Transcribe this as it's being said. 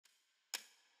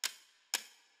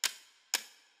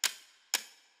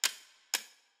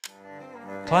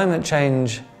Climate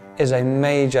change is a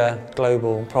major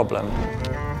global problem.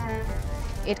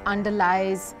 It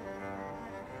underlies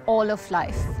all of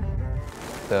life.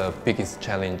 The biggest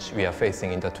challenge we are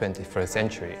facing in the 21st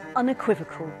century.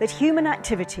 Unequivocal that human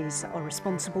activities are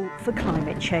responsible for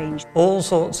climate change. All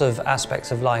sorts of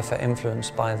aspects of life are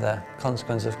influenced by the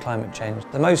consequence of climate change.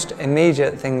 The most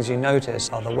immediate things you notice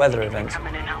are the weather events.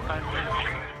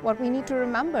 What we need to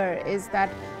remember is that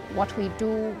what we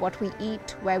do, what we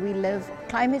eat, where we live,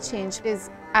 climate change is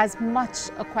as much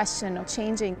a question of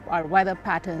changing our weather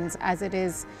patterns as it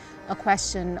is a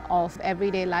question of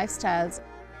everyday lifestyles.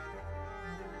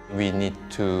 We need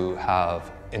to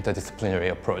have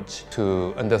interdisciplinary approach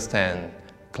to understand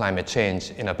climate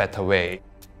change in a better way.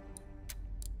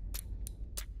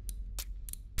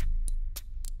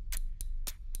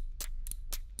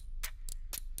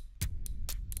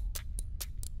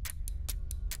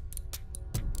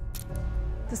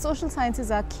 The social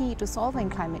sciences are key to solving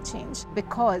climate change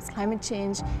because climate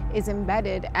change is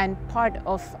embedded and part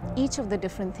of each of the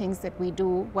different things that we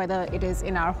do, whether it is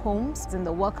in our homes, in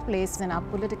the workplace, in our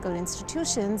political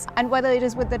institutions, and whether it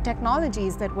is with the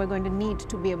technologies that we're going to need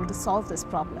to be able to solve this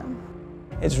problem.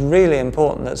 It's really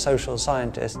important that social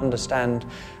scientists understand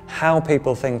how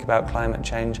people think about climate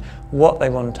change, what they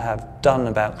want to have done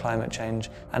about climate change,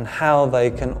 and how they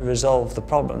can resolve the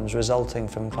problems resulting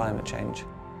from climate change.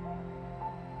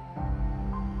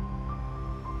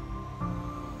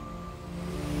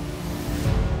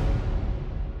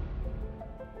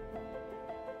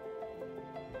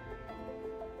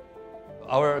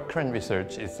 Our current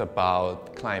research is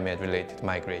about climate-related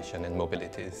migration and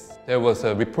mobilities. There was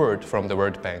a report from the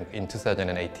World Bank in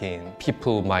 2018.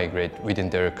 People migrate within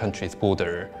their country's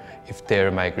border if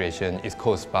their migration is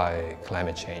caused by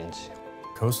climate change.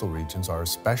 Coastal regions are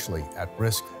especially at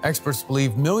risk. Experts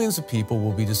believe millions of people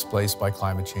will be displaced by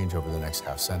climate change over the next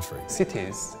half-century.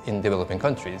 Cities in developing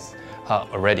countries are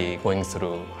already going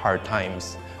through hard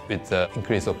times with the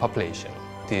increase of population.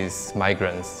 These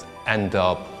migrants end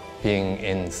up being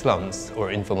in slums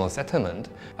or informal settlement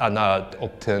are not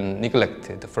often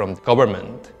neglected from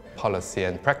government policy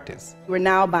and practice. We're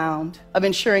now bound of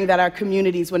ensuring that our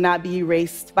communities will not be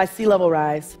erased by sea level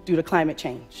rise due to climate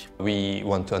change. We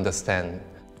want to understand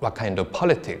what kind of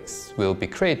politics will be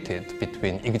created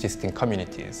between existing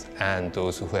communities and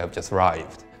those who have just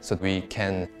arrived, so we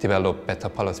can develop better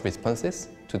policy responses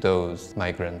to those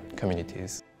migrant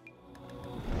communities.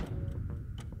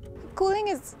 Cooling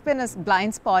has been a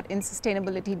blind spot in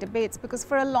sustainability debates because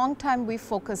for a long time we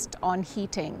focused on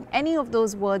heating. Any of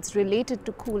those words related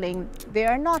to cooling, they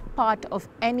are not part of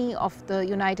any of the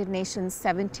United Nations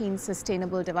 17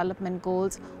 Sustainable Development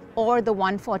Goals or the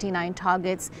 149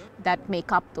 targets that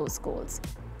make up those goals.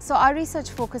 So our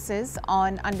research focuses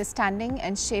on understanding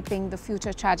and shaping the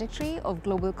future trajectory of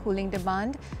global cooling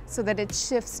demand so that it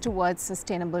shifts towards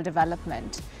sustainable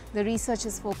development. The research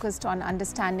is focused on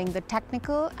understanding the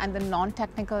technical and the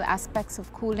non-technical aspects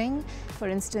of cooling. For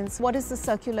instance, what is the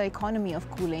circular economy of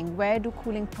cooling? Where do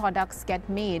cooling products get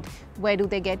made? Where do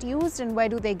they get used and where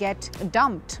do they get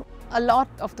dumped? A lot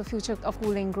of the future of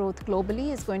cooling growth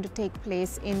globally is going to take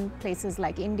place in places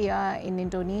like India, in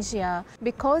Indonesia.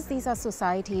 Because these are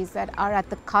societies that are at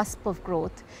the cusp of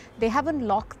growth, they haven't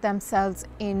locked themselves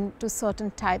into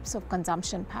certain types of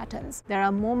consumption patterns. There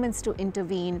are moments to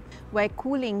intervene where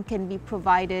cooling can be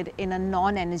provided in a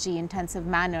non-energy intensive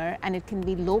manner and it can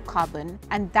be low carbon,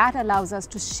 and that allows us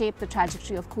to shape the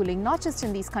trajectory of cooling not just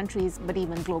in these countries but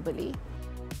even globally.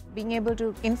 Being able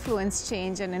to influence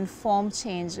change and inform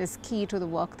change is key to the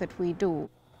work that we do.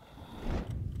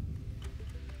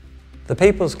 The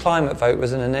People's Climate Vote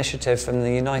was an initiative from the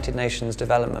United Nations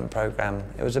Development Programme.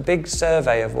 It was a big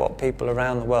survey of what people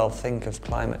around the world think of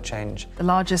climate change. The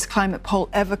largest climate poll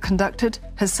ever conducted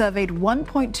has surveyed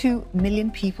 1.2 million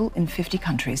people in 50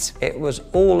 countries. It was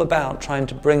all about trying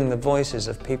to bring the voices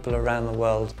of people around the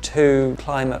world to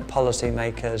climate policy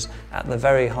makers at the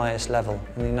very highest level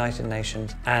in the United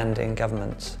Nations and in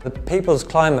governments. The People's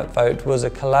Climate Vote was a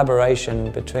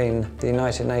collaboration between the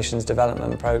United Nations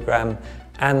Development Programme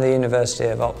and the University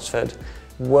of Oxford,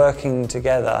 working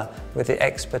together with the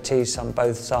expertise on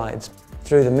both sides.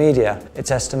 Through the media, it's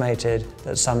estimated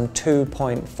that some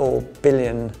 2.4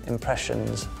 billion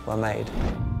impressions were made.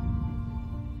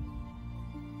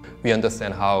 We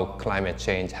understand how climate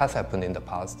change has happened in the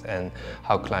past and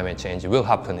how climate change will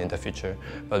happen in the future,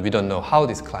 but we don't know how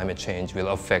this climate change will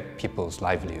affect people's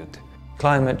livelihood.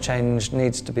 Climate change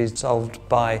needs to be solved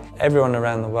by everyone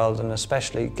around the world, and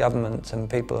especially governments and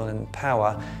people in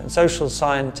power. And social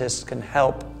scientists can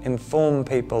help inform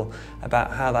people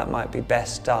about how that might be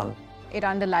best done. It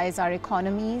underlies our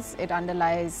economies, it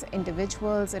underlies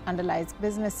individuals, it underlies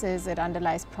businesses, it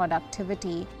underlies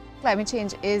productivity. Climate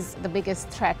change is the biggest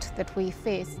threat that we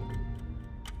face.